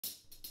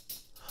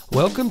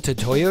Welcome to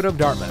Toyota of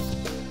Dartmouth.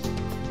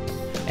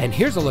 And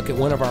here's a look at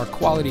one of our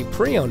quality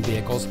pre-owned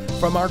vehicles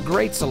from our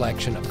great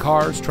selection of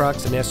cars,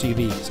 trucks, and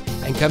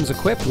SUVs, and comes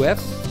equipped with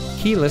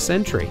keyless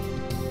entry,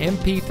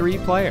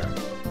 MP3 player,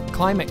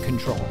 climate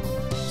control,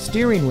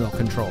 steering wheel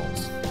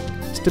controls,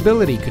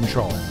 stability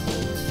control,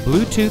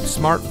 Bluetooth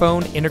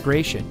smartphone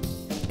integration,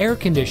 air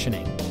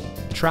conditioning,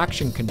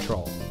 traction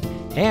control,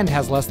 and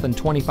has less than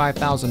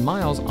 25,000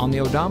 miles on the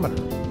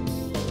odometer.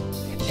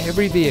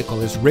 Every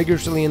vehicle is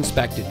rigorously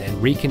inspected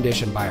and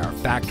reconditioned by our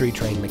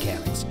factory-trained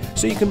mechanics,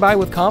 so you can buy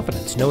with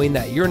confidence knowing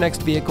that your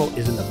next vehicle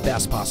is in the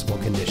best possible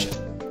condition.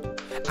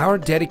 Our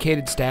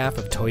dedicated staff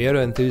of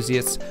Toyota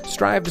enthusiasts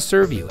strive to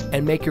serve you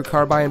and make your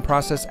car buying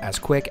process as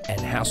quick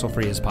and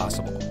hassle-free as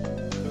possible.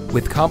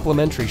 With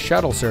complimentary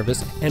shuttle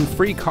service and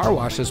free car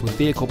washes with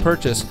vehicle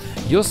purchase,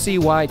 you'll see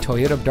why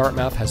Toyota of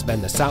Dartmouth has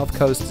been the South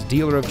Coast's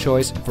dealer of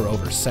choice for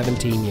over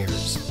 17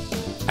 years.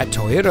 At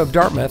Toyota of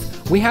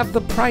Dartmouth, we have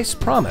the price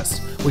promise,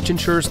 which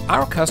ensures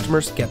our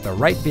customers get the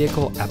right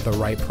vehicle at the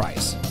right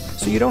price,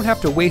 so you don't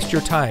have to waste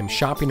your time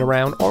shopping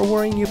around or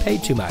worrying you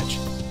paid too much.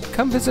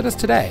 Come visit us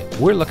today.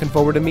 We're looking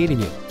forward to meeting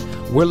you.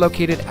 We're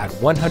located at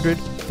 100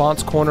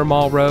 Faunce Corner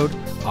Mall Road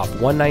off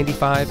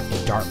 195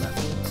 in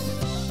Dartmouth.